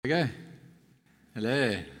Okay.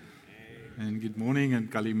 Hello. And good morning,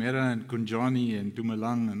 and Kalimera, and Kunjani, and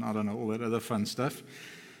Dumalang, and I don't know, all that other fun stuff.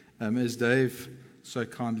 As Dave so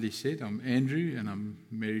kindly said, I'm Andrew, and I'm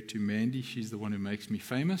married to Mandy. She's the one who makes me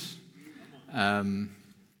famous.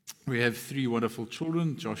 We have 3 wonderful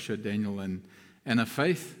children, Joshua, Daniel, and Anna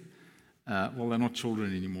Faith. Well, they're not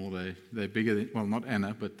children anymore. They're bigger than, well, not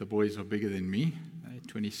Anna, but the boys are bigger than me. They're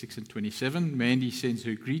 26 and 27. Mandy sends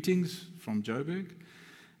her greetings from Joburg.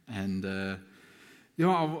 And,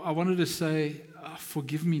 I wanted to say,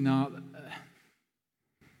 forgive me now.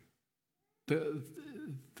 The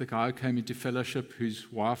guy who came into fellowship,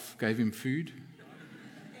 whose wife gave him food.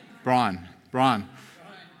 Brian.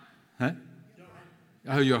 Huh?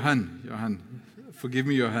 Oh, Johan. Forgive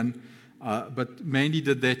me, Johan. But Mandy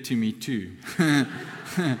did that to me too.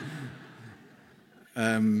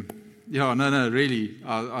 No, really.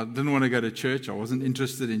 I didn't want to go to church. I wasn't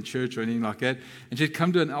interested in church or anything like that. And she'd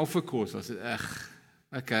come to an Alpha course. I said,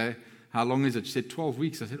 okay, how long is it? She said, 12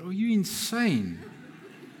 weeks. I said, are you insane?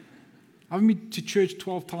 I've been to church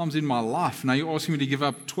 12 times in my life. Now you're asking me to give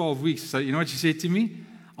up 12 weeks. So you know what she said to me?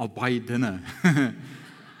 I'll buy you dinner. And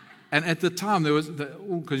at the time, there was,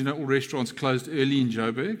 because all restaurants closed early in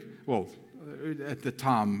Joburg. Well, at the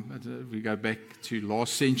time, we go back to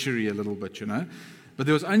last century a little bit, But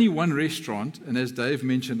there was only one restaurant, and as Dave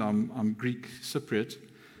mentioned, I'm Greek Cypriot,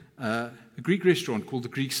 a Greek restaurant called the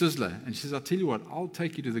Greek Sizzler. And she says, I'll tell you what, I'll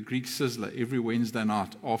take you to the Greek Sizzler every Wednesday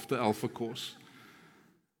night after Alpha course.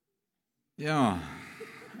 Yeah.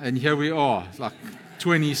 And here we are, like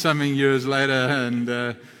 20-something years later,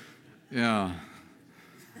 and yeah.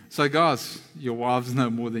 So guys, your wives know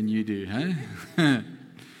more than you do, huh?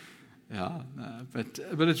 Yeah, but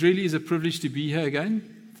it really is a privilege to be here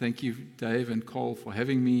again. Thank you, Dave and Cole, for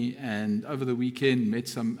having me. And over the weekend, met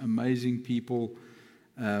some amazing people.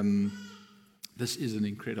 This is an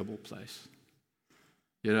incredible place.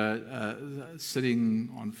 Sitting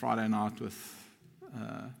on Friday night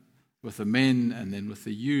with the men, and then with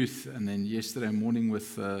the youth, and then yesterday morning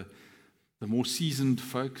with the more seasoned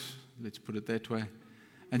folks. Let's put it that way.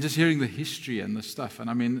 And just hearing the history and the stuff. And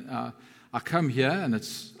I mean, I come here, and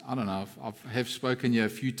it's, I don't know, I have spoken here a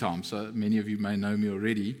few times, so many of you may know me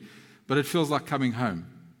already, but it feels like coming home.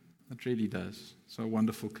 It really does. It's a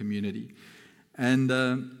wonderful community. And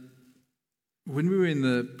when we were in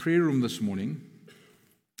the prayer room this morning,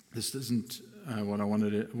 this isn't what I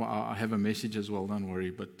wanted to, well, I have a message as well, don't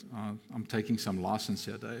worry, but I'm taking some license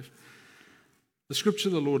here, Dave. The scripture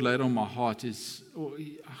the Lord laid on my heart is,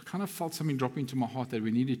 I kind of felt something drop into my heart that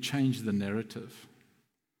we need to change the narrative.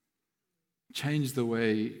 Change the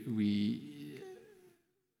way we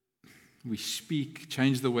speak,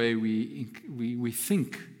 change the way we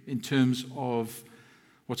think in terms of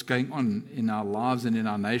what's going on in our lives and in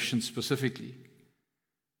our nation specifically.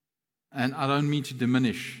 And I don't mean to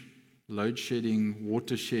diminish load shedding,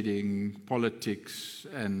 water shedding, politics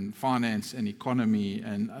and finance and economy,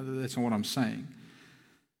 and that's not what I'm saying.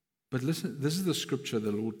 But listen, this is the scripture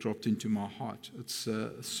the Lord dropped into my heart. It's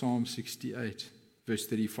Psalm 68, verse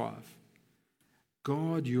 35.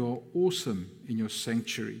 God, you are awesome in your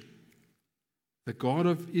sanctuary. The God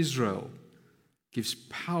of Israel gives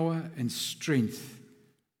power and strength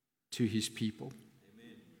to his people.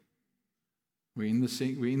 Amen. We're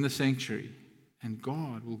in the sanctuary, and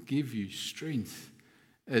God will give you strength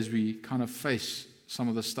as we kind of face some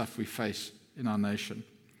of the stuff we face in our nation.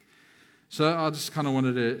 So I just kind of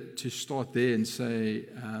wanted to start there and say,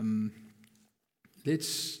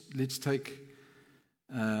 let's take.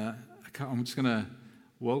 I'm just going to,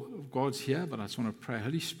 well, God's here, but I just want to pray.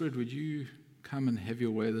 Holy Spirit, would you come and have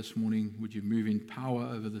your way this morning? Would you move in power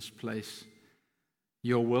over this place?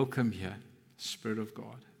 You're welcome here, Spirit of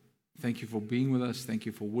God. Thank you for being with us. Thank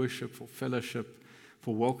you for worship, for fellowship,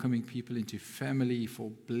 for welcoming people into family,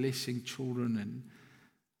 for blessing children, and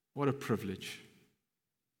what a privilege.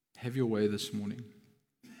 Have your way this morning.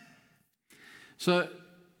 So,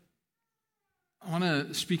 I want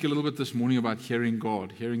to speak a little bit this morning about hearing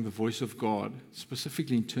God, hearing the voice of God,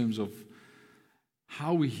 specifically in terms of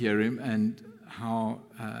how we hear Him and how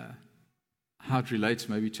it relates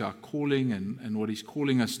maybe to our calling and what He's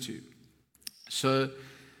calling us to. So,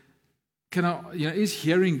 is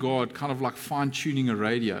hearing God kind of like fine-tuning a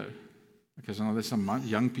radio? Because I know there's some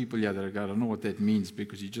young people here that go, I don't know what that means,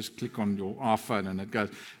 because you just click on your iPhone and it goes.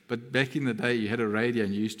 But back in the day, you had a radio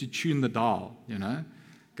and you used to tune the dial,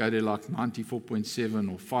 go to like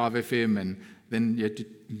 94.7 or 5 FM, and then you had to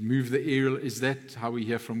move the aerial. Is that how we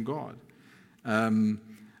hear from God?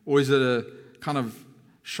 Or is it a kind of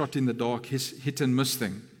shot in the dark, hit and miss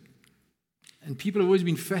thing? And people have always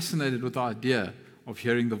been fascinated with the idea of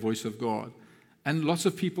hearing the voice of God. And lots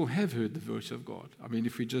of people have heard the voice of God. I mean,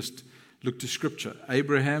 if we just look to Scripture,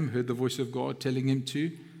 Abraham heard the voice of God telling him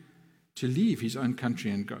to leave his own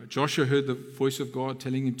country and go. Joshua heard the voice of God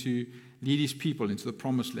telling him to lead his people into the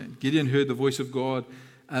promised land. Gideon heard the voice of God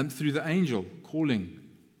through the angel calling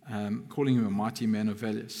him a mighty man of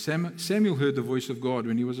valor. Samuel heard the voice of God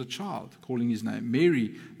when he was a child, calling his name.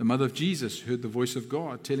 Mary, the mother of Jesus, heard the voice of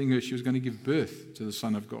God, telling her she was going to give birth to the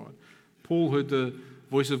Son of God. Paul heard the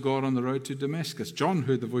voice of God on the road to Damascus. John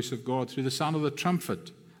heard the voice of God through the sound of the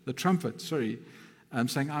trumpet, saying,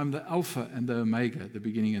 I'm the Alpha and the Omega, the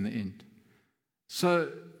beginning and the end.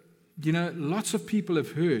 So, lots of people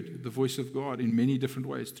have heard the voice of God in many different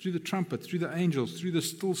ways, through the trumpet, through the angels, through the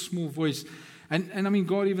still small voice. And I mean,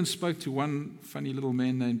 God even spoke to one funny little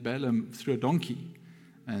man named Balaam through a donkey.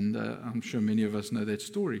 And I'm sure many of us know that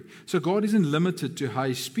story. So God isn't limited to how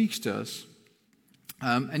He speaks to us.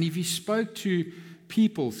 And if He spoke to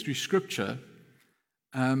people through Scripture,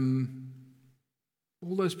 all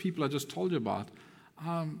those people I just told you about,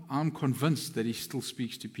 I'm convinced that He still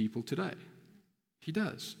speaks to people today. He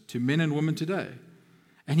does, to men and women today.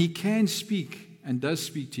 And He can speak and does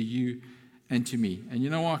speak to you and to me. And you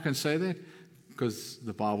know why I can say that? Because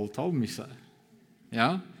the Bible told me so.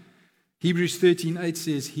 Yeah? Hebrews 13:8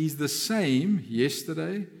 says, He's the same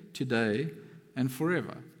yesterday, today, and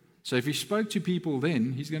forever. So if He spoke to people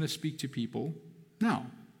then, He's going to speak to people now.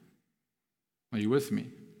 Are you with me?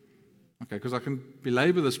 Okay, because I can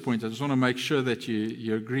belabor this point. I just want to make sure that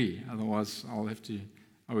you agree. Otherwise, I'll have to...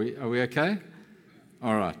 Are we okay?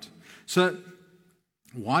 All right. So,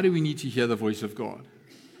 why do we need to hear the voice of God?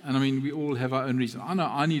 And I mean, we all have our own reason. I know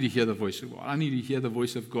I need to hear the voice of God. I need to hear the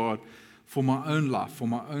voice of God for my own life, for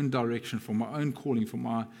my own direction, for my own calling, for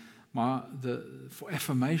for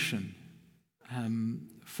affirmation,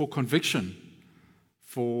 for conviction,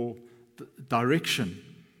 for direction,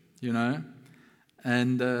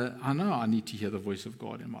 And I know I need to hear the voice of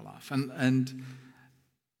God in my life. And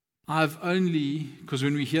I've only, because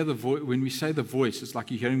when we hear when we say the voice, it's like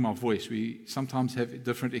you're hearing my voice. We sometimes have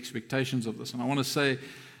different expectations of this. And I want to say,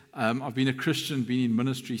 I've been a Christian, been in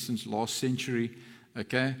ministry since last century,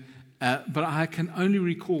 okay? But I can only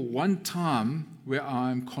recall one time where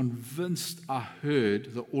I'm convinced I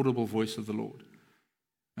heard the audible voice of the Lord,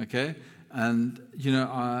 okay? And,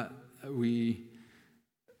 we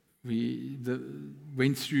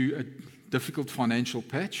went through a difficult financial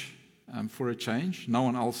patch for a change. No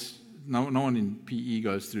one in PE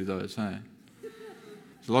goes through those, hey?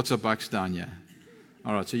 There's lots of bucks down here.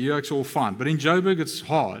 All right, so UX all fine. But in Joburg, it's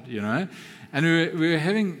hard, And we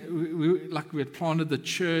had planted the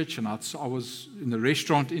church, and I was in the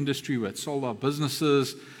restaurant industry. We had sold our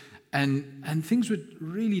businesses, and things were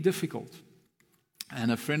really difficult.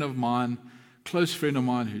 And a friend of mine, close friend of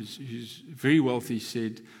mine who's very wealthy,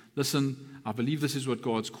 said, listen, I believe this is what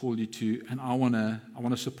God's called you to, and I want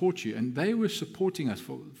to support you. And they were supporting us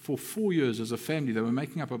for 4 years as a family. They were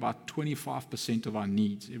making up about 25% of our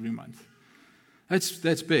needs every month.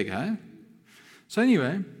 That's big, huh? So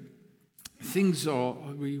anyway, things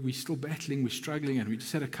we're still battling, we're struggling, and we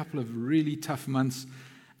just had a couple of really tough months.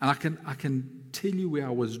 And I can tell you where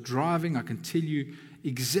I was driving. I can tell you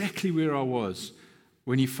exactly where I was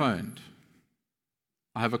when he phoned.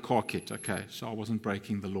 I have a car kit, okay, so I wasn't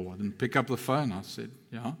breaking the law. I didn't pick up the phone. I said,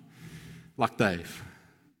 yeah, like Dave.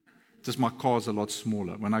 Just my car's a lot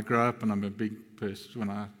smaller. When I grow up and I'm a big person, when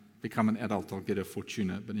I become an adult, I'll get a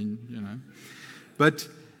Fortuner. But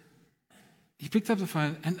he picked up the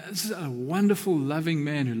phone, and this is a wonderful, loving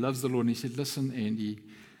man who loves the Lord. And he said, listen, Andy,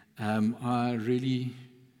 I really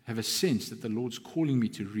have a sense that the Lord's calling me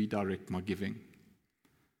to redirect my giving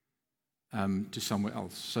to somewhere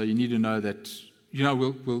else. So you need to know that,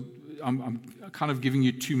 I'm kind of giving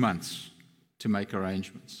you 2 months to make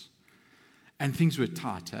arrangements. And things were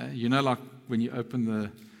tight, eh? Like when you open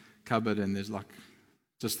the cupboard and there's like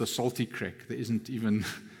just the salty crack. There isn't even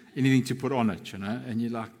anything to put on it, And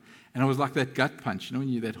you're like, and I was like that gut punch,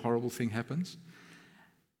 when that horrible thing happens.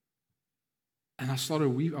 And I started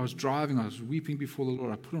weeping. I was driving. I was weeping before the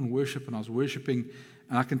Lord. I put on worship, and I was worshiping.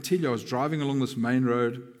 And I can tell you, I was driving along this main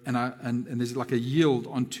road, and there's like a yield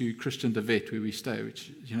onto Christian de Wet where we stay.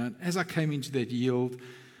 Which as I came into that yield,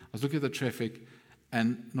 I was looking at the traffic,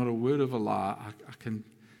 and not a word of a lie, I can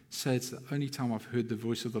say it's the only time I've heard the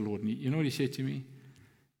voice of the Lord. And you know what he said to me?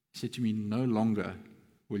 He said to me, "No longer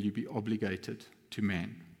will you be obligated to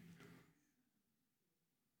man."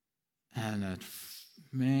 And that,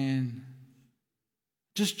 man,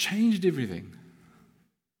 just changed everything.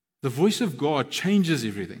 The voice of God changes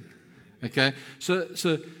everything. Okay? So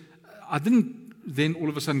I didn't then all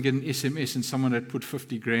of a sudden get an SMS and someone had put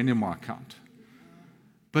 50 grand in my account.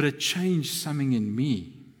 but it changed something in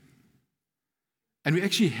me. And we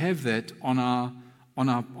actually have that on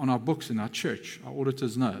our books in our church. Our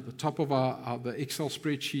auditors know. At the top of the Excel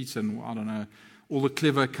spreadsheets and, I don't know, all the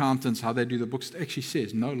clever accountants, how they do the books, it actually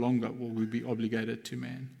says, no longer will we be obligated to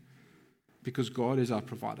man, because God is our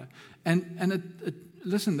provider. And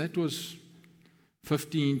listen, that was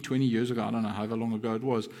 15, 20 years ago. I don't know however long ago it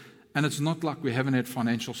was. And it's not like we haven't had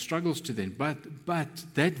financial struggles to then. But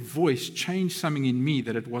that voice changed something in me,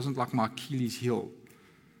 that it wasn't like my Achilles heel.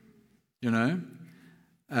 You know?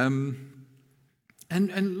 And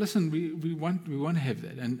listen, we want to have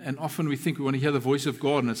that. And often we think we want to hear the voice of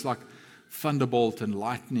God, and it's like thunderbolt and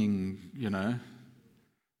lightning, you know.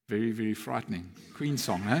 Very, very frightening. Queen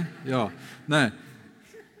song, eh? Yeah. No.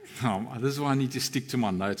 Oh, this is why I need to stick to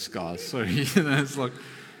my notes, guys. Sorry. You know, it's like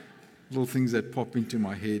little things that pop into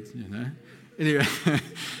my head, you know. Anyway,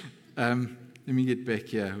 let me get back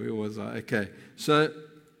here. Where was I? Okay. So,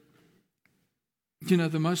 you know,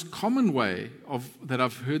 the most common way that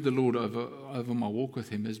I've heard the Lord over my walk with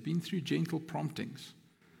Him has been through gentle promptings,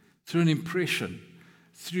 through an impression,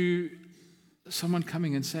 through someone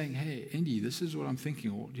coming and saying, "Hey, Andy, this is what I'm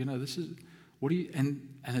thinking," or, you know, this is, what do you, and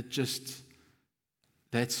it just,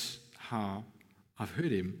 that's how I've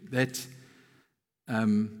heard Him. That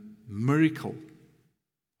miracle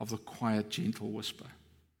of the quiet, gentle whisper.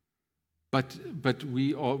 But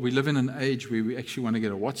we live in an age where we actually want to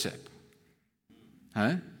get a WhatsApp.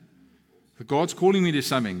 Huh? God's calling me to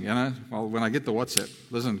something, you know. Well, when I get the WhatsApp,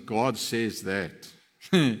 listen, God says that.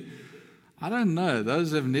 I don't know.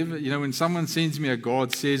 Those have never, you know, when someone sends me a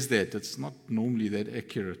God says that, it's not normally that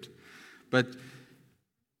accurate. But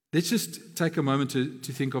let's just take a moment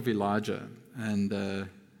to think of Elijah. And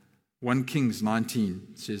 1 Kings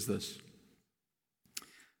 19 says this.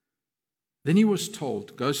 Then he was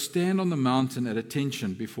told, "Go stand on the mountain at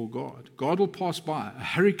attention before God. God will pass by. A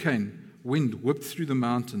hurricane wind whipped through the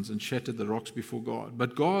mountains and shattered the rocks before God.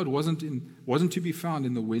 But God wasn't to be found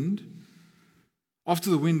in the wind.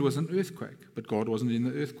 After the wind was an earthquake, but God wasn't in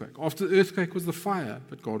the earthquake. After the earthquake was the fire,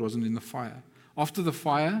 but God wasn't in the fire. After the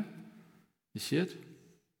fire," you see it?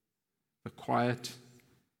 A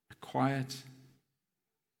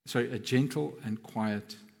gentle and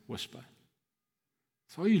quiet whisper.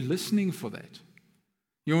 So are you listening for that?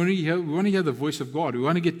 We want to hear the voice of God. We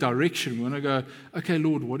want to get direction. We want to go, okay,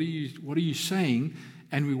 Lord, what are you saying?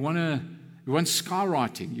 And we want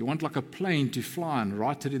skywriting. You want like a plane to fly and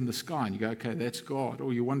write it in the sky. And you go, okay, that's God.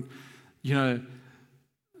 Or you want, you know,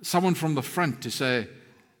 someone from the front to say,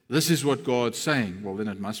 this is what God's saying. Well, then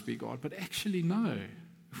it must be God. But actually, no.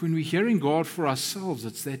 When we're hearing God for ourselves,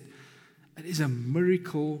 it is a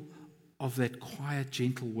miracle of that quiet,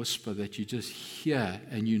 gentle whisper that you just hear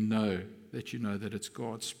and you know that it's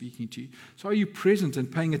God speaking to you. So are you present and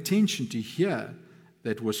paying attention to hear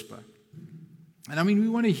that whisper? And I mean, we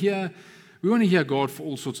want to hear God for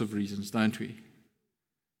all sorts of reasons, don't we?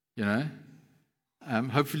 You know?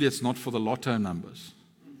 Hopefully it's not for the lotto numbers.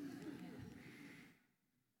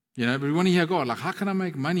 You know, but we want to hear God, like, how can I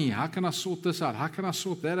make money? How can I sort this out? How can I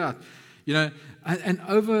sort that out? You know, and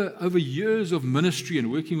over years of ministry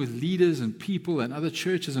and working with leaders and people and other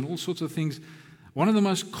churches and all sorts of things, one of the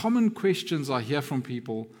most common questions I hear from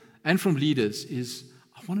people and from leaders is,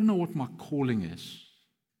 I want to know what my calling is.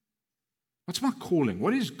 What's my calling?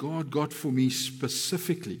 What has God got for me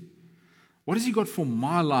specifically? What has He got for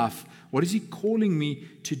my life? What is He calling me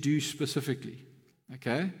to do specifically?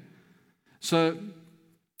 Okay? So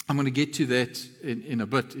I'm going to get to that in a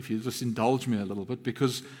bit, if you just indulge me a little bit,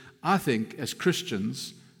 because I think as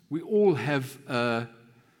Christians, we all have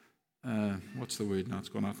what's the word now? It's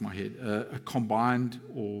gone out of my head. A combined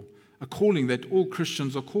or a calling that all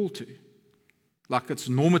Christians are called to. Like it's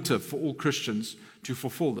normative for all Christians to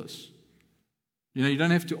fulfill this. You know, you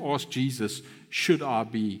don't have to ask Jesus, should I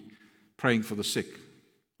be praying for the sick?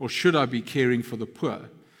 Or should I be caring for the poor?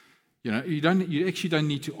 You know, you actually don't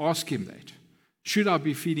need to ask Him that. Should I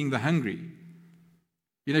be feeding the hungry?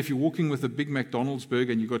 You know, if you're walking with a big McDonald's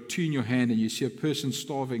burger and you've got 2 in your hand and you see a person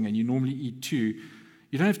starving and you normally eat 2,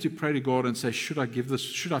 you don't have to pray to God and say, should I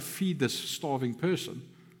feed this starving person?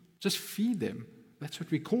 Just feed them. That's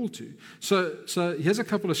what we're called to. So here's a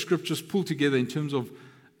couple of scriptures pulled together in terms of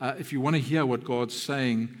if you want to hear what God's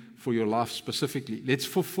saying for your life specifically. Let's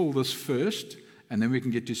fulfill this first and then we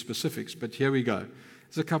can get to specifics. But here we go.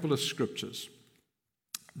 There's a couple of scriptures.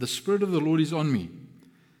 The Spirit of the Lord is on me,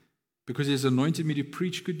 because He has anointed me to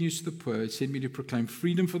preach good news to the poor. He sent me to proclaim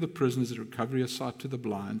freedom for the prisoners and recovery of sight to the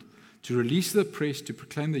blind, to release the oppressed, to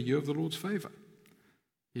proclaim the year of the Lord's favor.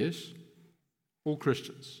 Yes? All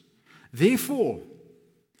Christians. Therefore,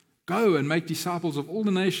 Go and make disciples of all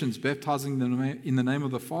the nations, baptizing them in the name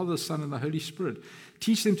of the Father, the Son, and the Holy Spirit.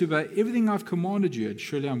 Teach them to obey everything I've commanded you, and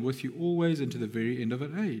surely I'm with you always and to the very end of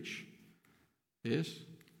an age. Yes,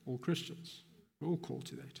 all Christians. We're all called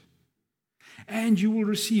to that. And you will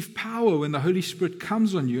receive power when the Holy Spirit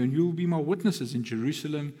comes on you, and you will be my witnesses in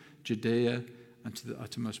Jerusalem, Judea, and to the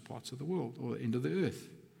uttermost parts of the world, or the end of the earth.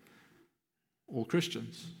 All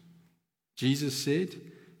Christians. Jesus said,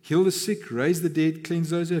 heal the sick, raise the dead, cleanse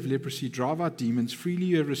those who have leprosy, drive out demons. Freely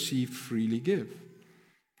you have received, freely give.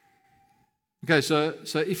 Okay, so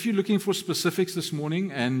if you're looking for specifics this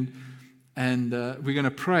morning, and we're going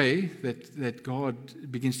to pray that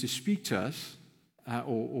God begins to speak to us,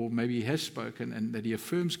 or maybe He has spoken and that He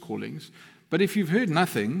affirms callings. But if you've heard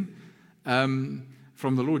nothing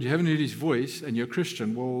from the Lord, you haven't heard His voice, and you're a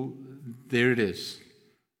Christian, well, there it is.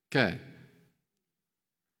 Okay.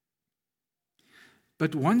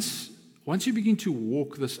 But once you begin to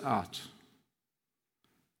walk this out,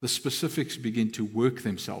 the specifics begin to work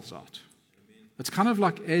themselves out. It's kind of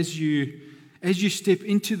like as you step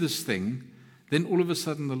into this thing, then all of a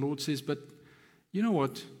sudden the Lord says, but you know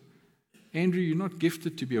what, Andrew, you're not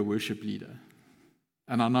gifted to be a worship leader.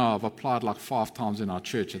 And I know I've applied like 5 times in our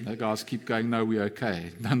church, and the guys keep going, no, we're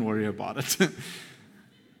okay. Don't worry about it.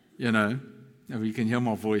 You know, if you can hear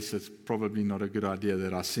my voice, it's probably not a good idea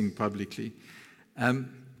that I sing publicly.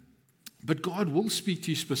 But God will speak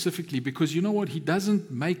to you specifically, because you know what? He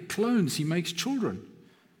doesn't make clones. He makes children.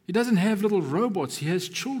 He doesn't have little robots. He has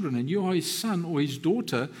children, and you are His son or His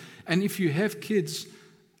daughter. And if you have kids,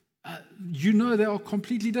 you know they are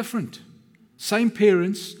completely different. Same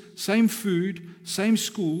parents, same food, same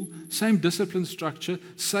school, same discipline structure,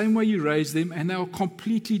 same way you raise them, and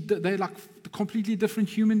they're like completely different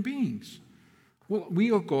human beings. Well,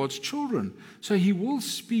 we are God's children. So He will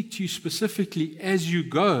speak to you specifically as you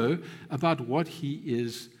go about what He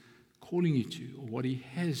is calling you to, or what He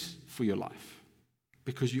has for your life,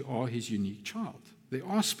 because you are His unique child. There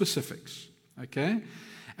are specifics, okay?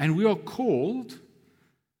 And we are called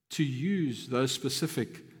to use those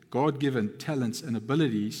specific God-given talents and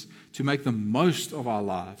abilities to make the most of our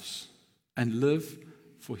lives and live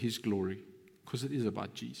for His glory, because it is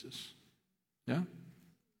about Jesus. Yeah?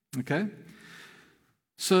 Okay?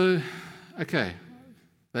 So, okay,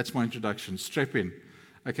 that's my introduction. Strap in.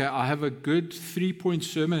 Okay, I have a good 3-point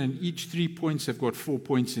sermon, and each 3 points have got 4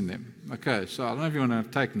 points in them. Okay, so I don't know if you want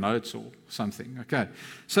to take notes or something. Okay,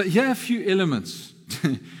 so here are a few elements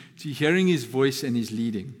to hearing His voice and His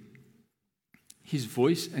leading. His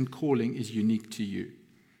voice and calling is unique to you.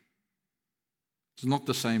 It's not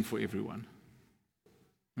the same for everyone.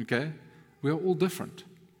 Okay? We are all different.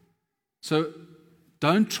 So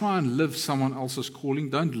don't try and live someone else's calling.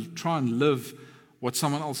 Don't try and live what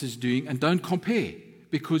someone else is doing, and don't compare,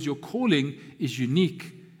 because your calling is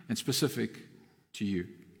unique and specific to you.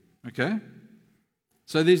 Okay?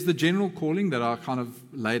 So there's the general calling that I kind of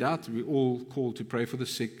laid out. We're all called to pray for the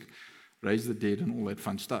sick, raise the dead, and all that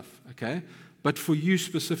fun stuff. Okay? But for you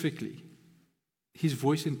specifically, His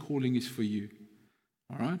voice and calling is for you.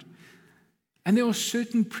 All right? And there are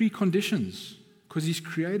certain preconditions, because He's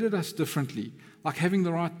created us differently, like having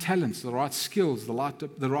the right talents, the right skills,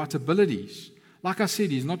 the right abilities. Like I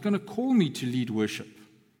said, He's not going to call me to lead worship.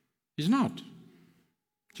 He's not. Do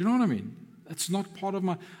you know what I mean? It's not part of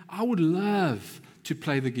I would love to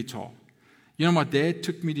play the guitar. You know, my dad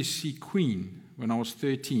took me to see Queen when I was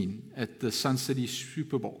 13 at the Sun City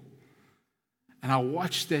Super Bowl. And I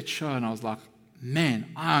watched that show and I was like, man,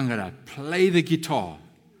 I'm going to play the guitar.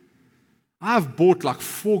 I've bought like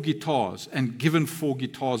 4 guitars and given 4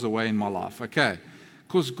 guitars away in my life, okay?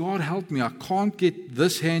 Because God helped me. I can't get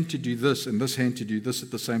this hand to do this and this hand to do this at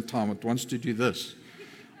the same time. It wants to do this.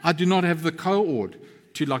 I do not have the chord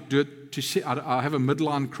to like do it. I have a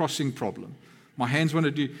midline crossing problem. My hands want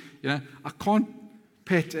to do, I can't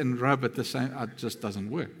pat and rub at the same. It just doesn't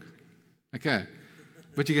work. Okay.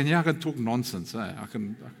 But I can talk nonsense.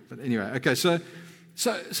 But anyway, okay. So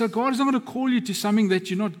God is not going to call you to something that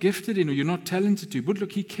you're not gifted in or you're not talented to. But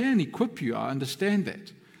look, He can equip you. I understand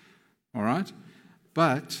that. All right?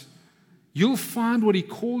 But you'll find what He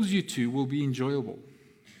calls you to will be enjoyable.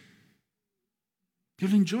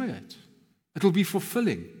 You'll enjoy it. It'll be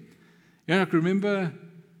fulfilling. I can remember,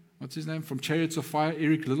 what's his name, from Chariots of Fire,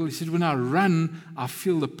 Eric Little. He said, when I run, I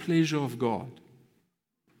feel the pleasure of God.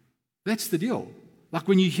 That's the deal. Like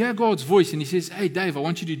when you hear God's voice and He says, hey, Dave, I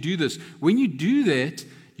want you to do this. When you do that,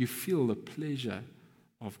 you feel the pleasure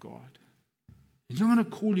of God. He's not going to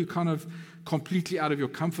call you kind of completely out of your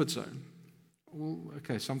comfort zone. Well,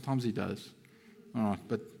 okay, sometimes He does. All right,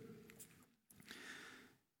 but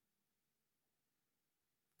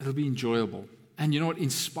it'll be enjoyable. And you know what? In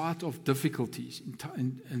spite of difficulties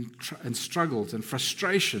and struggles and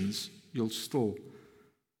frustrations, you'll still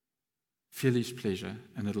feel His pleasure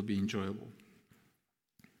and it'll be enjoyable.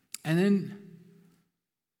 And then,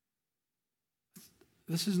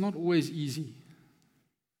 this is not always easy.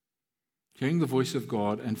 Hearing the voice of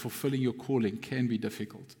God and fulfilling your calling can be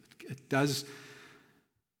difficult. It does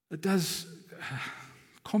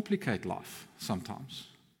complicate life sometimes.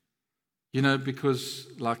 You know, because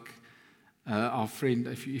like our friend,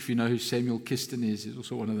 if you know who Samuel Kiston is, he's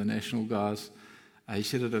also one of the national guys. He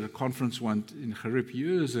said it at a conference once in Gerib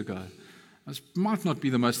years ago. This might not be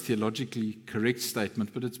the most theologically correct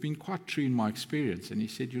statement, but it's been quite true in my experience. And he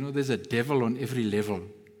said, you know, there's a devil on every level.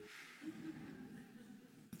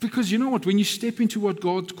 Because you know what, when you step into what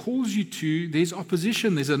God calls you to, there's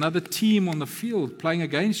opposition. There's another team on the field playing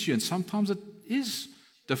against you, and sometimes it is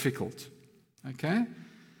difficult. Okay?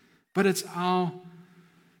 But it's I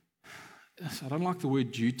don't like the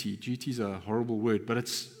word duty. Duty is a horrible word, but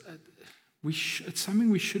it's something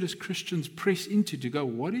we should as Christians press into to go,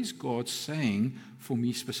 what is God saying for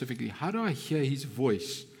me specifically? How do I hear His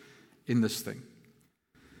voice in this thing?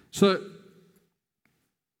 So,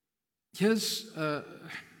 here's a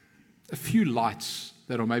few lights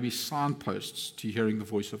that are maybe signposts to hearing the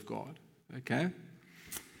voice of God. Okay?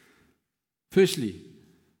 Firstly,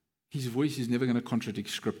 His voice is never going to contradict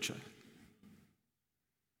Scripture.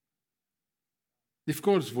 If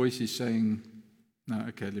God's voice is saying, no,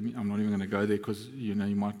 okay, I'm not even going to go there because, you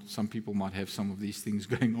know, some people might have some of these things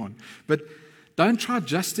going on. But don't try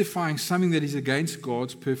justifying something that is against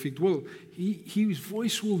God's perfect will. His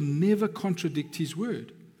voice will never contradict His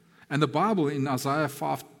word. And the Bible in Isaiah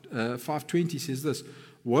 5:20 says this,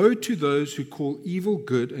 woe to those who call evil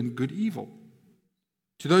good and good evil,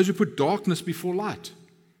 to those who put darkness before light.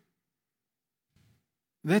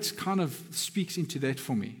 That's kind of speaks into that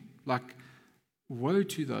for me. Like, woe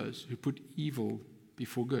to those who put evil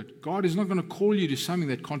before good. God is not going to call you to something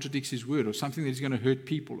that contradicts His word or something that is going to hurt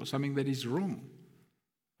people or something that is wrong.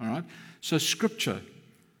 All right? So Scripture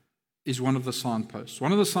is one of the signposts.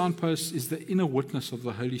 One of the signposts is the inner witness of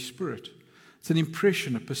the Holy Spirit. It's an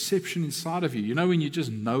impression, a perception inside of you. You know when you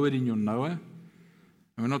just know it in your knower? And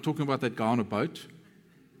we're not talking about that guy on a boat.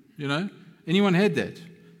 You know? Anyone had that?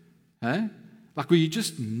 Huh? Like where you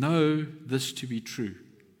just know this to be true.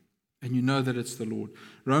 And you know that it's the Lord.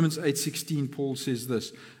 Romans 8:16, Paul says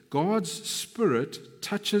this, God's Spirit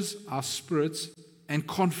touches our spirits and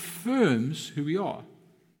confirms who we are.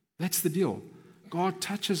 That's the deal. God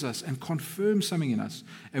touches us and confirms something in us.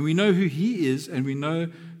 And we know who He is and we know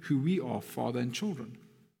who we are, father and children.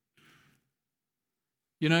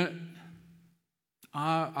 You know,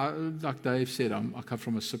 I like Dave said, I come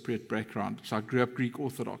from a Cypriot background. So I grew up Greek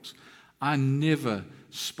Orthodox. I never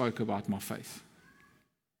spoke about my faith.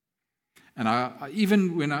 And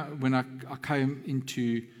even when I came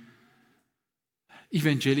into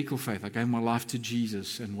evangelical faith, I gave my life to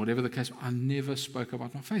Jesus, and whatever the case, I never spoke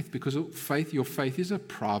about my faith because your faith is a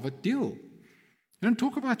private deal. You don't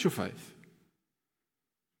talk about your faith.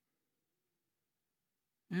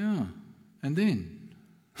 Yeah, and then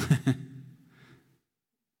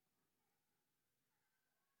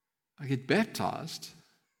I get baptized.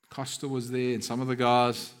 Costa was there, and some of the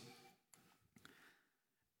guys.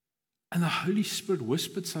 And the Holy Spirit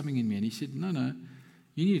whispered something in me, and He said, no,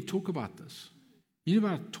 you need to talk about this. You need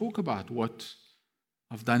to talk about what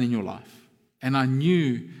I've done in your life. And I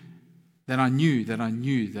knew that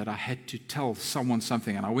I had to tell someone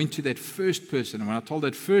something. And I went to that first person, and when I told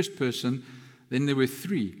that first person, then there were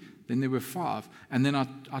 3, then there were 5. And then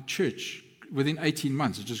our church, within 18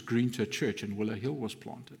 months, it just grew into a church, and Willow Hill was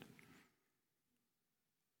planted.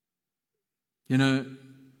 You know,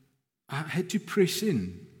 I had to press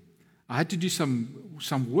in. I had to do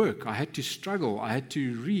some work. I had to struggle. I had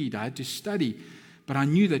to read. I had to study. But I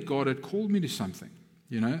knew that God had called me to something,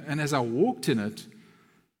 you know. And as I walked in it,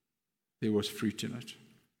 there was fruit in it.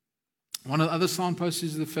 One of the other signposts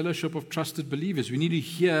is the fellowship of trusted believers. We need to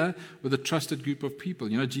hear with a trusted group of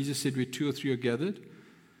people. You know, Jesus said where 2 or 3 are gathered.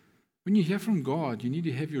 When you hear from God, you need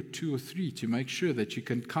to have your 2 or 3 to make sure that you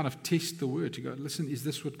can kind of test the word, to go, listen, is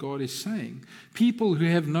this what God is saying? People who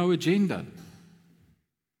have no agenda.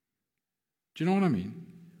 Do you know what I mean?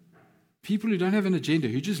 People who don't have an agenda,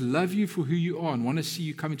 who just love you for who you are and want to see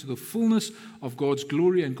you come into the fullness of God's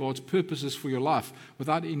glory and God's purposes for your life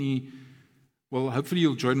without any, well, hopefully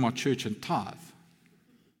you'll join my church and tithe,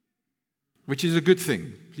 which is a good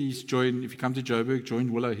thing. Please join, if you come to Joburg,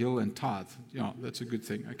 join Willow Hill and tithe. Yeah, that's a good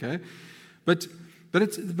thing, okay? But But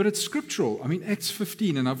it's scriptural. I mean, Acts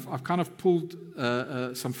 15, and I've kind of pulled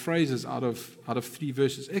some phrases out of 3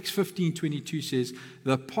 verses. Acts 15:22 says,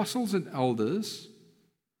 the apostles and elders,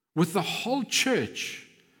 with the whole church,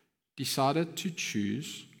 decided to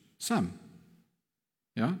choose some.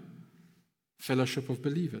 Yeah? Fellowship of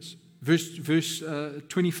believers. Verse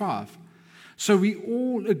 25. So we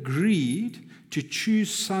all agreed to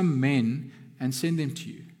choose some men and send them to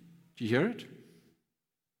you. Do you hear it?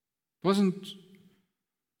 Wasn't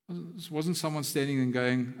someone standing and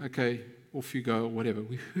going, okay, off you go, or whatever.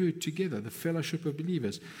 We heard together, the fellowship of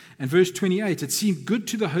believers. And verse 28, it seemed good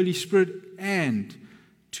to the Holy Spirit and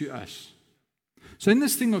to us. So in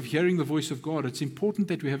this thing of hearing the voice of God, it's important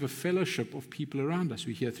that we have a fellowship of people around us.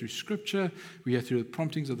 We hear through Scripture, we hear through the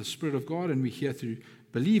promptings of the Spirit of God, and we hear through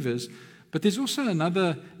believers. But there's also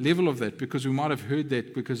another level of that, because we might have heard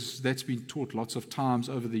that because that's been taught lots of times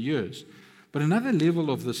over the years. But another level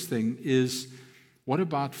of this thing is, what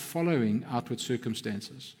about following outward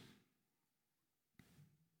circumstances?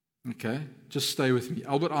 Okay, just stay with me.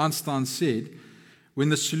 Albert Einstein said, when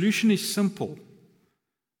the solution is simple,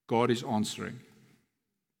 God is answering.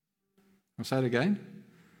 I'll say it again.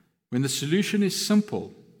 When the solution is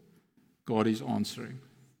simple, God is answering.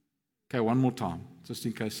 Okay, one more time, just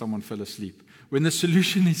in case someone fell asleep. When the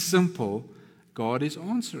solution is simple, God is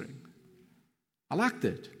answering. I like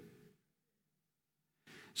that.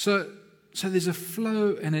 So there's a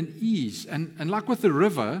flow and an ease. And like with the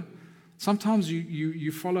river, sometimes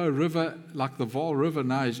you follow a river, like the Vaal River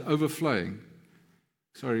now is overflowing.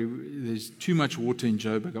 Sorry, there's too much water in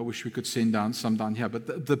Joburg. I wish we could send some down here.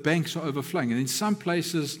 But the banks are overflowing. And in some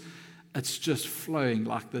places, it's just flowing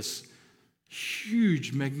like this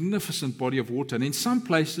huge, magnificent body of water. And in some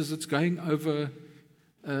places, it's going over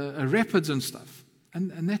rapids and stuff.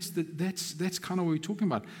 And that's kind of what we're talking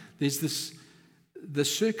about. There's the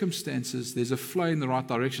circumstances, there's a flow in the right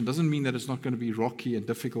direction. Doesn't mean that it's not going to be rocky and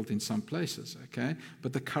difficult in some places, okay?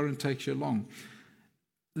 But the current takes you along.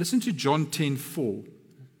 Listen to John 10:4.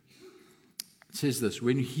 It says this,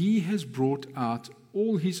 when he has brought out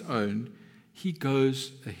all his own, he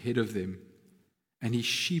goes ahead of them, and his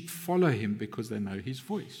sheep follow him because they know his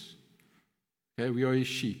voice. Okay, we are his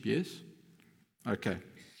sheep, yes? Okay.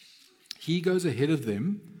 He goes ahead of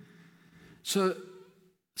them. So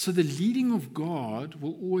the leading of God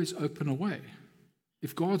will always open a way.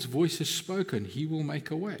 If God's voice is spoken, he will make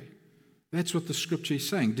a way. That's what the scripture is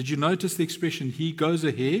saying. Did you notice the expression, he goes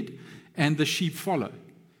ahead and the sheep follow?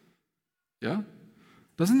 Yeah?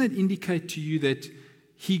 Doesn't that indicate to you that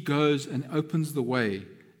he goes and opens the way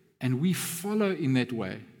and we follow in that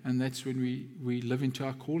way? And that's when we live into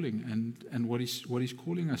our calling and what he's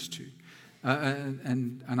calling us to.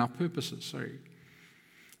 And our purposes, sorry.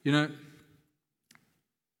 You know,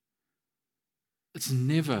 it's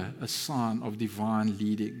never a sign of divine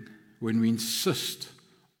leading when we insist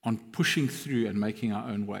on pushing through and making our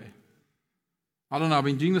own way. I don't know, I've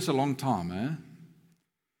been doing this a long time,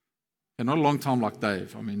 And not a long time like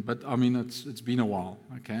Dave, but it's been a while,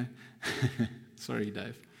 okay? Sorry,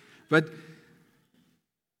 Dave. But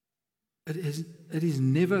it is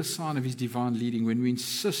never a sign of his divine leading when we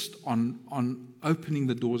insist on opening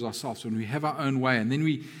the doors ourselves, when we have our own way, and then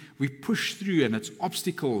we push through and it's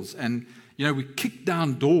obstacles, and we kick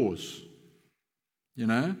down doors,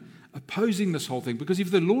 opposing this whole thing. Because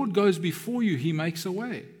if the Lord goes before you, he makes a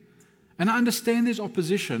way. And I understand there's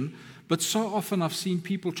opposition, but so often I've seen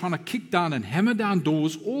people trying to kick down and hammer down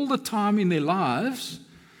doors all the time in their lives,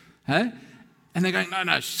 and they're going,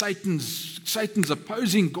 no, Satan's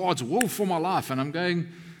opposing God's will for my life. And I'm going,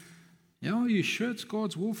 are you sure it's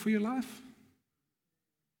God's will for your life?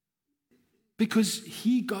 Because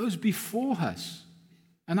he goes before us.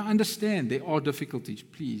 And I understand there are difficulties,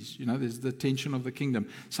 please. There's the tension of the kingdom.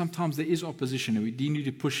 Sometimes there is opposition and we do need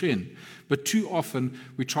to push in. But too often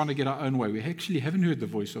we're trying to get our own way. We actually haven't heard the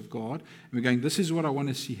voice of God. And we're going, this is what I want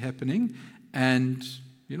to see happening. And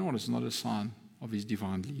you know what? It's not a sign of his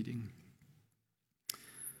divine leading.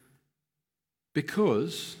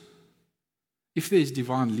 Because if there's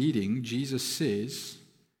divine leading, Jesus says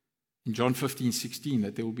in John 15:16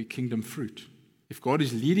 that there will be kingdom fruit. If God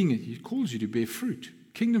is leading it, he calls you to bear fruit.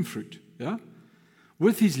 Kingdom fruit, yeah?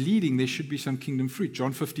 With his leading, there should be some kingdom fruit.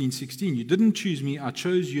 John 15:16, you didn't choose me, I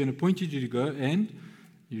chose you and appointed you to go and,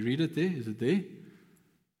 you read it there, is it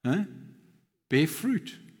there? Bear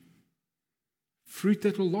fruit. Fruit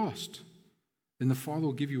that will last. Then the Father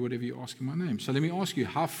will give you whatever you ask in my name. So let me ask you,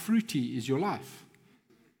 how fruity is your life?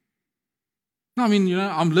 No,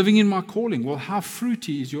 I'm living in my calling. Well, how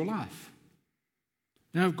fruity is your life?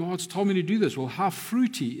 God's told me to do this. Well, how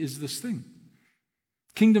fruity is this thing?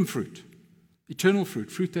 Kingdom fruit, eternal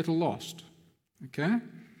fruit, fruit that will last. Okay?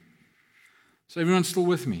 So everyone's still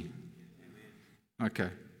with me? Okay.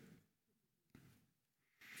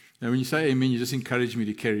 Now when you say amen, you just encourage me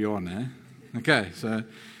to carry on, eh? Okay, so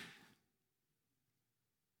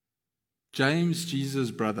James,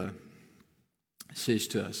 Jesus' brother, says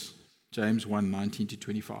to us, James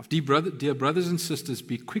 1:19-25, Dear brothers and sisters,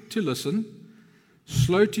 be quick to listen,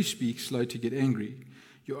 slow to speak, slow to get angry.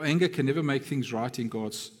 Your anger can never make things right in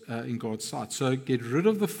God's sight. So get rid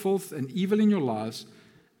of the filth and evil in your lives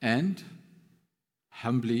and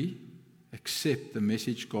humbly accept the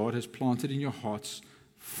message God has planted in your hearts,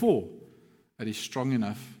 for it is strong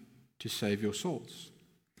enough to save your souls.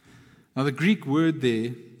 Now the Greek word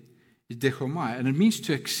there is dechomai, and it means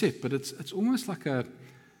to accept, but it's almost like a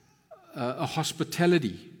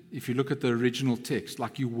hospitality. If you look at the original text,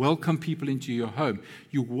 like you welcome people into your home,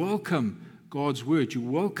 you welcome God's word, you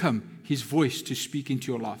welcome His voice to speak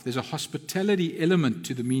into your life. There's a hospitality element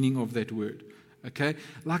to the meaning of that word. Okay?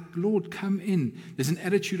 Like, Lord, come in. There's an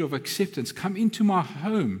attitude of acceptance. Come into my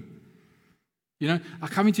home. You know, I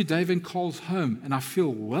come into Dave and Cole's home and I feel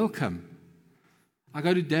welcome. I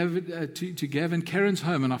go to Gav and Karen's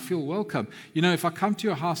home and I feel welcome. You know, if I come to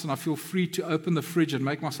your house and I feel free to open the fridge and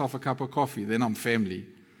make myself a cup of coffee, then I'm family.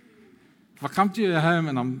 If I come to your home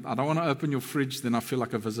and I don't want to open your fridge, then I feel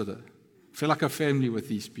like a visitor. I feel like a family with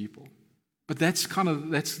these people. But that's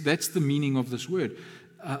the meaning of this word,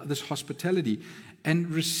 this hospitality. And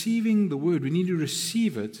receiving the word, we need to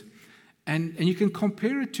receive it. And you can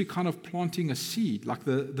compare it to kind of planting a seed, like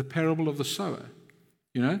the parable of the sower.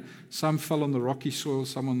 You know, some fell on the rocky soil,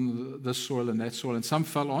 some on this soil and that soil, and some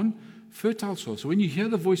fell on fertile soil. So when you hear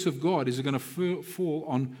the voice of God, is it going to fall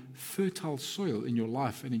on fertile soil in your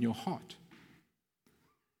life and in your heart?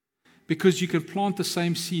 Because you can plant the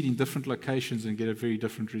same seed in different locations and get a very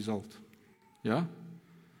different result. Yeah?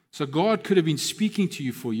 So God could have been speaking to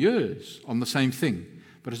you for years on the same thing,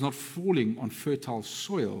 but it's not falling on fertile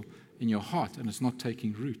soil in your heart and it's not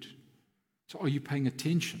taking root. So are you paying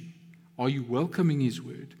attention? Are you welcoming His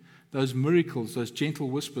word? Those miracles, those gentle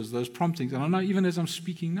whispers, those promptings. And I know even as I'm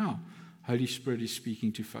speaking now, Holy Spirit is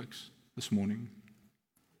speaking to folks this morning.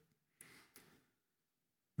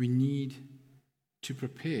 We need to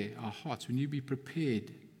prepare our hearts. We need to be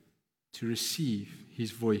prepared to receive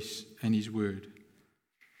His voice and His word.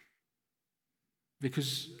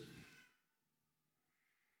 Because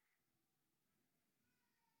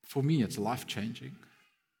for me, it's life-changing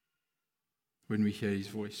when we hear His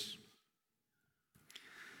voice.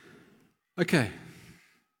 Okay,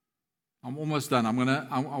 I'm almost done.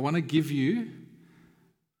 I want to give you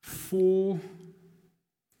 4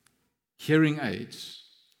 hearing aids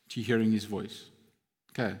to hearing His voice.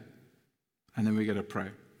 Okay, and then we're going to pray.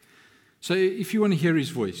 So if you want to hear His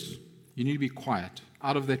voice, you need to be quiet.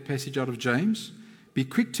 Out of that passage out of James, be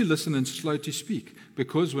quick to listen and slow to speak,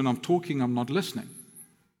 because when I'm talking, I'm not listening.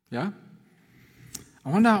 Yeah? I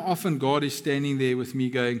wonder how often God is standing there with me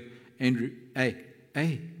going, Andrew, hey,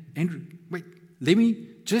 Andrew, wait, let me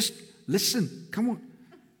just listen. Come on.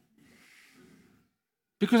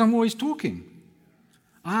 Because I'm always talking.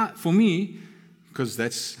 For me, because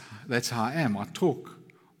that's how I am. I talk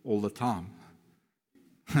all the time.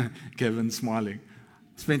 Kevin's smiling.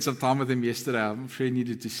 Spent some time with him yesterday. I'm sure he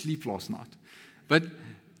needed to sleep last night. But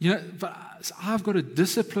I've got to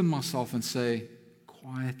discipline myself and say,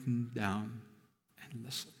 quieten down and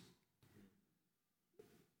listen.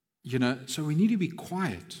 You know, so we need to be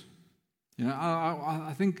quiet. You know,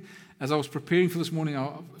 I think as I was preparing for this morning,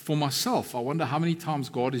 for myself, I wonder how many times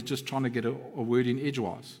God is just trying to get a word in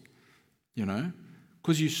edgewise. You know,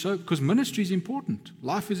 because ministry is important,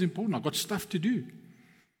 life is important. I've got stuff to do,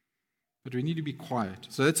 but we need to be quiet.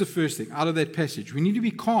 So that's the first thing. Out of that passage, we need to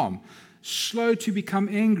be calm, slow to become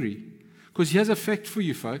angry. Because here's a fact for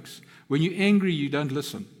you, folks: when you're angry, you don't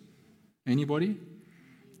listen. Anybody?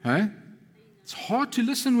 Hey? It's hard to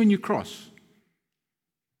listen when you cross.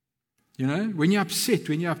 You know, when you're upset,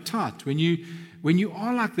 when you're uptight, when you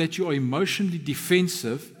are like that, you are emotionally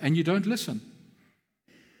defensive and you don't listen.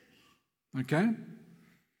 Okay?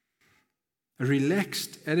 A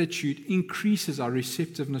relaxed attitude increases our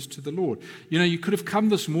receptiveness to the Lord. You know, you could have come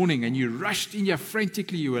this morning and you rushed in here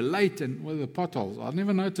frantically, you were late, and the potholes. I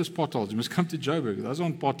never noticed potholes. You must come to Joburg. Those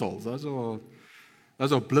aren't potholes. Those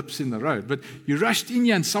are blips in the road. But you rushed in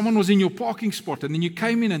here and someone was in your parking spot, and then you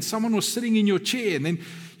came in and someone was sitting in your chair, and then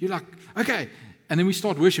you're like, okay. And then we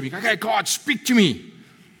start worshiping. Okay, God, speak to me.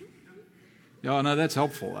 Yeah, no, that's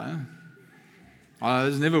helpful.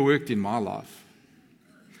 It's never worked in my life.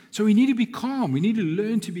 So we need to be calm. We need to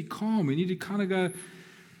learn to be calm. We need to kind of go,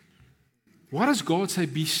 why does God say,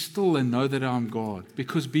 be still and know that I'm God?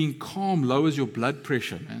 Because being calm lowers your blood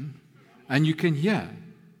pressure, man. And you can hear.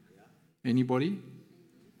 Anybody?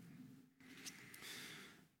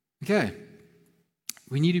 Okay.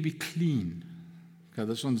 We need to be clean. Okay,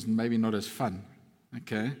 this one's maybe not as fun.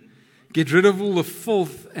 Okay. Get rid of all the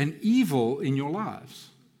filth and evil in your lives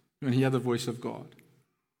when you hear the voice of God.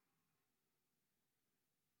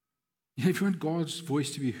 If you want God's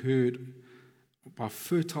voice to be heard by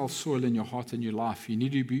fertile soil in your heart and your life, you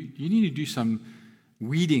need to do some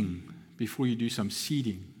weeding before you do some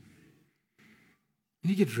seeding. You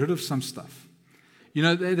need to get rid of some stuff. You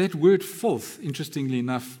know, that word filth, interestingly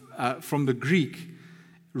enough, from the Greek,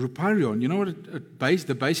 ruparion, you know what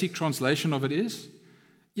the basic translation of it is?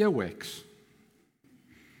 Earwax.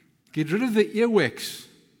 Get rid of the earwax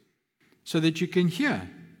so that you can hear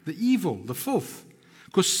the evil, the filth.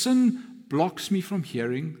 Because sin blocks me from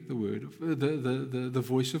hearing the word of the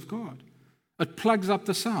voice of God. It plugs up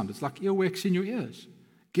the sound. It's like earwax in your ears.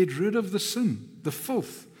 Get rid of the sin, the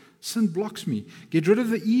filth. Sin blocks me. Get rid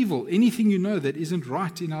of the evil, anything you know that isn't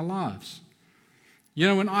right in our lives. You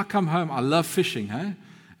know, when I come home, I love fishing, hey?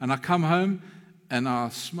 And I come home and I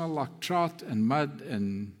smell like trout and mud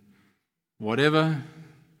and whatever.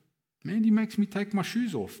 Man, he makes me take my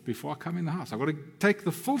shoes off before I come in the house. I've got to take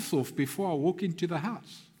the filth off before I walk into the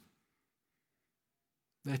house.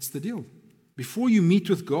 That's the deal. Before you meet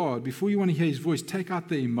with God, before you want to hear His voice, take out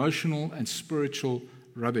the emotional and spiritual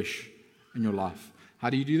rubbish in your life. How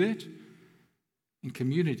do you do that? In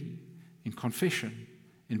community, in confession,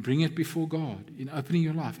 in bringing it before God, in opening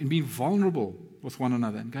your life, in being vulnerable with one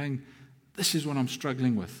another and going, this is what I'm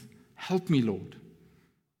struggling with. Help me, Lord.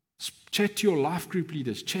 Chat to your life group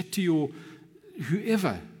leaders, chat to your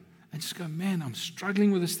whoever, and just go, man, I'm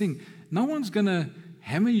struggling with this thing. No one's going to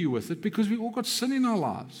hammer you with it because we've all got sin in our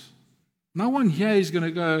lives. No one here is going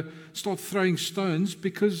to go start throwing stones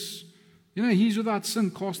because, you know, he's without sin,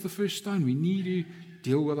 cast the first stone. We need to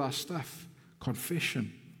deal with our stuff.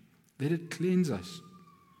 Confession. Let it cleanse us.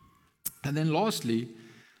 And then lastly,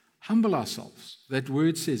 humble ourselves. That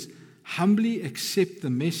word says, humbly accept the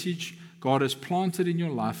message God has planted in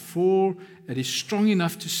your life, for it is strong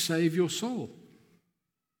enough to save your soul.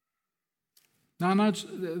 Now, I know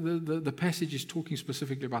the passage is talking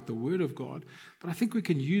specifically about the Word of God, but I think we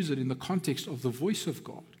can use it in the context of the voice of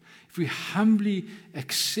God. If we humbly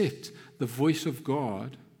accept the voice of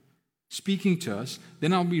God speaking to us,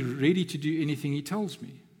 then I'll be ready to do anything He tells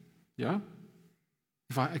me. Yeah?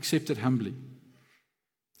 If I accept it humbly.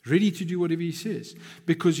 Ready to do whatever He says.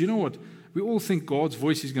 Because you know what? We all think God's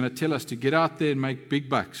voice is going to tell us to get out there and make big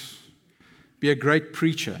bucks. Be a great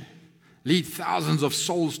preacher. Lead thousands of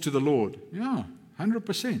souls to the Lord. Yeah,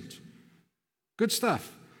 100%. Good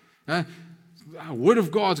stuff. The Word of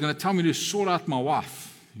God's going to tell me to sort out my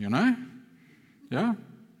wife. You know? Yeah?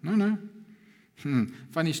 No.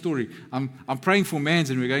 Funny story. I'm praying for Mans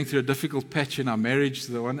and we're going through a difficult patch in our marriage,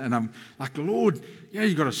 and I'm like, Lord, yeah,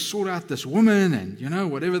 you've got to sort out this woman and, you know,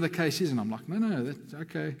 whatever the case is. And I'm like, no, that's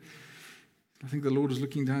okay. I think the Lord was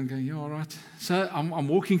looking down going, yeah, all right. So I'm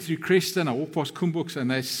walking through Christie and I walk past Kumbooks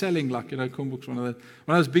and they're selling, like, you know, Kumbooks, one of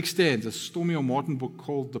those big stands, a Stormy or Martin book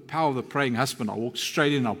called The Power of the Praying Husband. I walked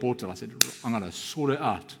straight in and I bought it. I said, I'm going to sort her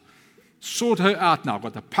out. Sort her out now. I've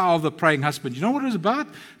got the power of the praying husband. You know what it was about?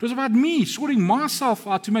 It was about me sorting myself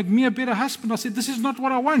out to make me a better husband. I said, this is not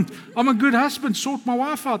what I want. I'm a good husband. Sort my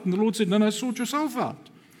wife out. And the Lord said, no, sort yourself out.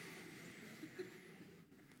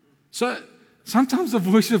 So sometimes the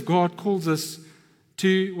voice of God calls us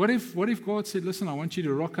to, what if God said, listen, I want you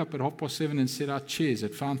to rock up at 7:30 and set out chairs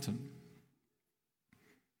at Fountain?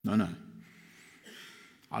 No.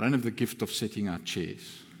 I don't have the gift of setting out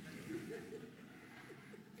chairs.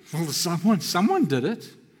 Well, someone did it.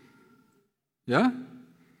 Yeah?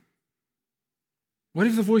 What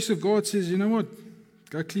if the voice of God says, you know what?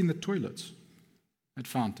 Go clean the toilets at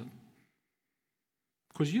Fountain.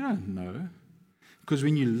 Because you don't know. Because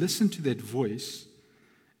when you listen to that voice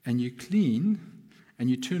and you clean and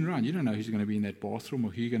you turn around, you don't know who's going to be in that bathroom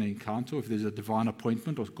or who you're going to encounter, or if there's a divine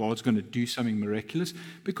appointment or God's going to do something miraculous,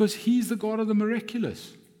 because He's the God of the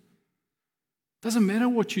miraculous. Doesn't matter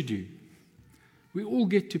what you do. We all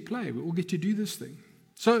get to play. We all get to do this thing.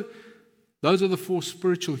 So those are the 4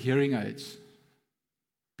 spiritual hearing aids.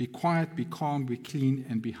 Be quiet, be calm, be clean,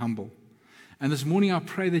 and be humble. And this morning I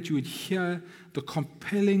pray that you would hear the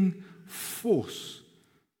compelling force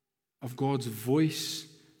of God's voice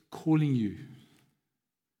calling you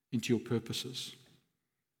into your purposes.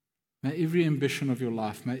 May every ambition of your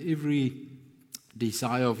life, may every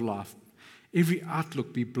desire of life, every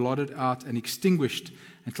outlook be blotted out and extinguished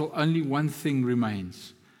until only one thing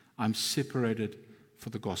remains. I'm separated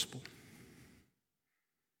for the gospel.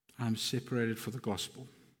 I'm separated for the gospel.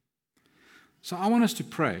 So I want us to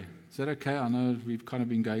pray. Is that okay? I know we've kind of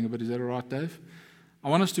been going a bit. Is that all right, Dave? I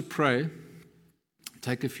want us to pray,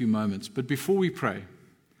 take a few moments. But before we pray,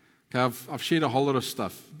 okay, I've shared a whole lot of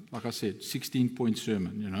stuff. Like I said, 16-point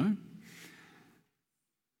sermon,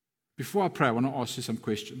 Before I pray, I want to ask you some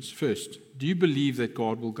questions. First, do you believe that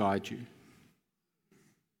God will guide you?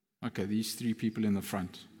 Okay, these three people in the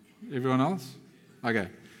front. Everyone else? Okay.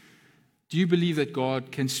 Do you believe that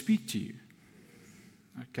God can speak to you?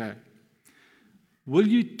 Okay. Will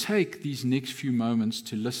you take these next few moments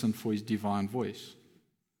to listen for His divine voice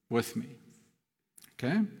with me?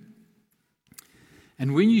 Okay?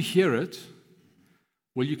 And when you hear it,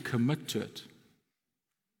 will you commit to it?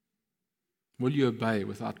 Will you obey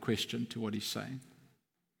without question to what He's saying?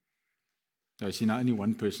 So, see, now only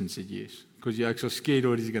one person said yes, because you're actually scared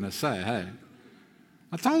what He's going to say. Hey,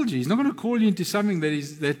 I told you, He's not going to call you into something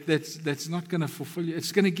that's not going to fulfill you.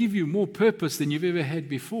 It's going to give you more purpose than you've ever had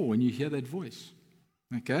before when you hear that voice.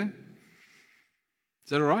 Okay? Is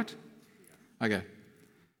that all right? Okay.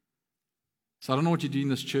 So I don't know what you do in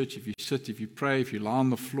this church, if you sit, if you pray, if you lie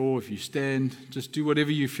on the floor, if you stand, just do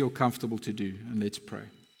whatever you feel comfortable to do, and let's pray.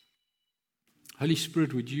 Holy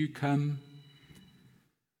Spirit, would you come?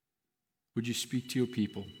 Would you speak to your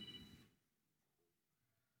people?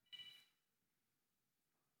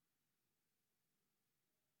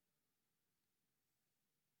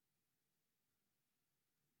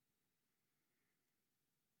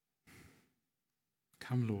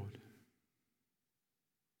 Come, Lord.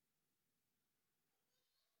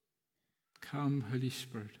 Come, Holy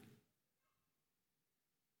Spirit.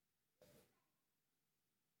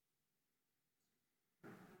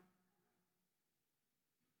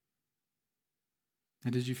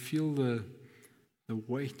 And as you feel the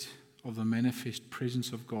weight of the manifest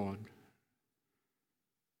presence of God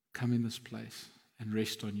come in this place and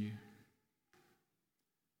rest on you,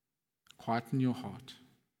 quieten your heart.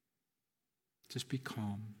 Just be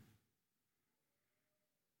calm.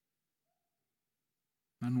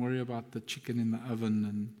 Don't worry about the chicken in the oven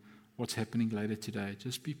and what's happening later today.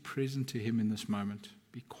 Just be present to Him in this moment.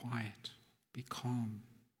 Be quiet. Be calm.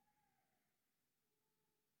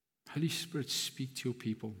 Holy Spirit, speak to your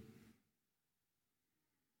people.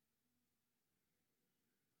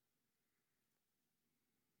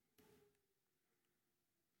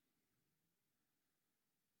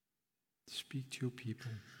 Speak to your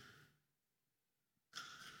people.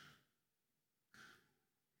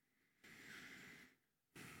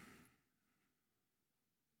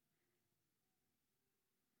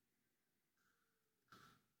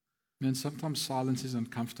 And sometimes silence is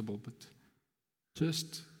uncomfortable, but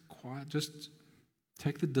just quiet, just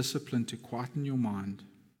take the discipline to quieten your mind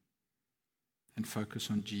and focus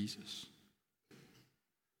on Jesus.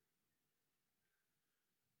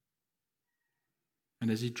 And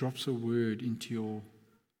as He drops a word into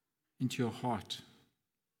your heart,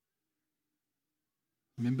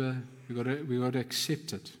 remember, we got to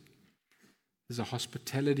accept it. There's a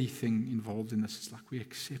hospitality thing involved in this. It's like we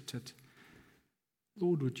accept it.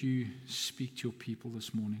 Lord, would you speak to your people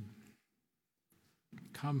this morning?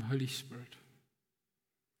 Come, Holy Spirit.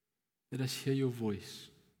 Let us hear your voice.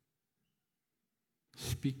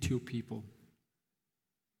 Speak to your people.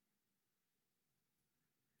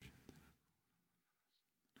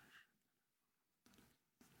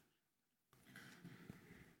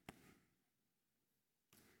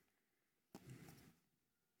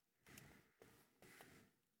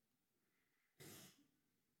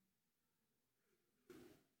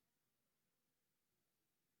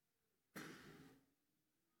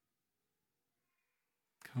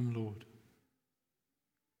 Come, Lord.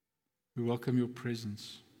 We welcome your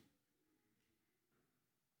presence.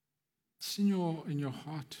 It's in your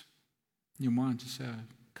heart, in your mind to say,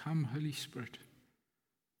 come, Holy Spirit.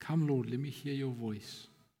 Come, Lord, let me hear your voice.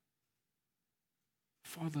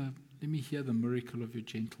 Father, let me hear the miracle of your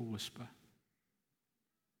gentle whisper.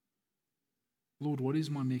 Lord, what is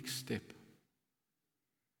my next step?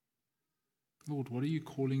 Lord, what are you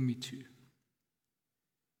calling me to?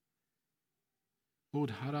 Lord,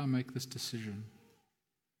 how do I make this decision?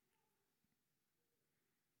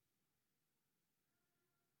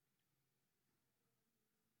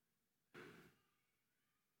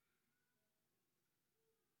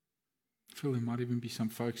 I feel there might even be some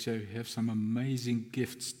folks here who have some amazing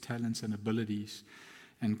gifts, talents, and abilities,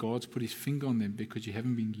 and God's put His finger on them because you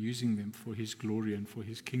haven't been using them for His glory and for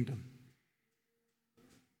His kingdom.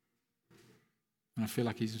 And I feel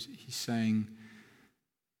like He's saying,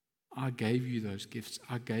 I gave you those gifts.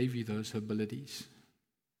 I gave you those abilities.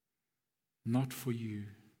 Not for you,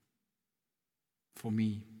 for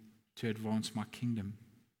me, to advance my kingdom.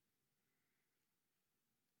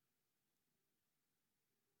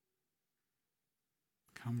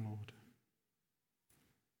 Come, Lord.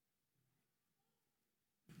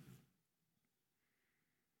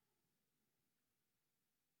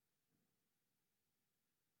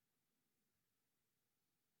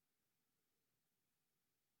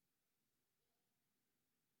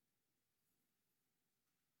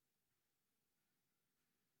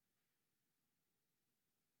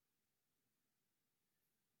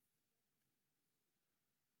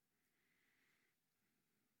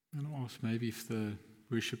 I'm going to ask maybe if the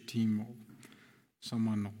worship team or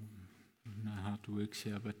someone, I don't know how it works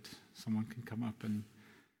here, but someone can come up, and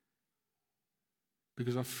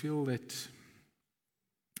because I feel that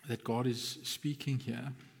God is speaking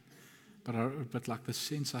here, but like the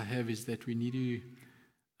sense I have is that we need to,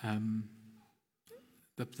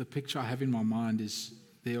 the picture I have in my mind is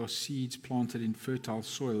there are seeds planted in fertile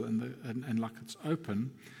soil, and like it's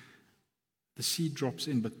open, the seed drops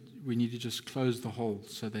in, but we need to just close the hole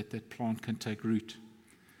so that plant can take root.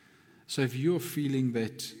 So if you're feeling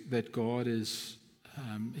that God is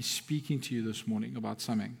speaking to you this morning about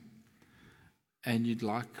something, and you'd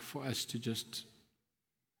like for us to just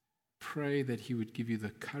pray that He would give you the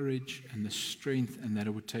courage and the strength, and that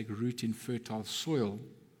it would take root in fertile soil,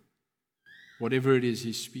 whatever it is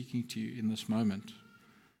He's speaking to you in this moment,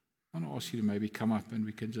 I want to ask you to maybe come up, and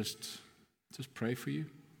we can just pray for you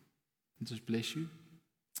and just bless you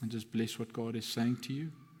and just bless what God is saying to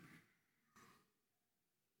you.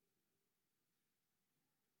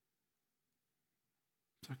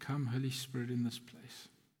 So come, Holy Spirit, in this place.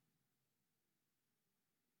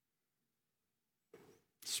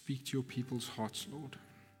 Speak to your people's hearts, Lord,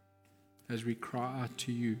 as we cry out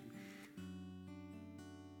to you.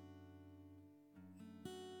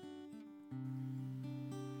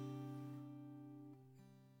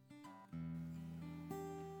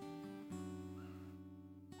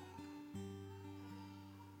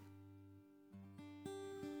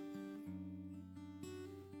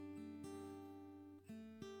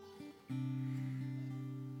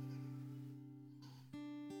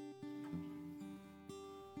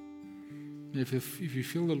 If you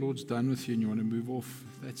feel the Lord's done with you and you want to move off,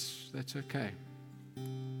 that's okay.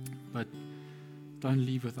 But don't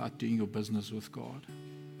leave without doing your business with God.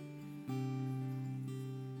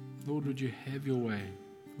 Lord, would you have your way?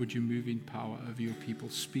 Would you move in power over your people?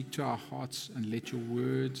 Speak to our hearts and let your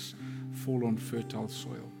words fall on fertile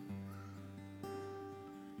soil.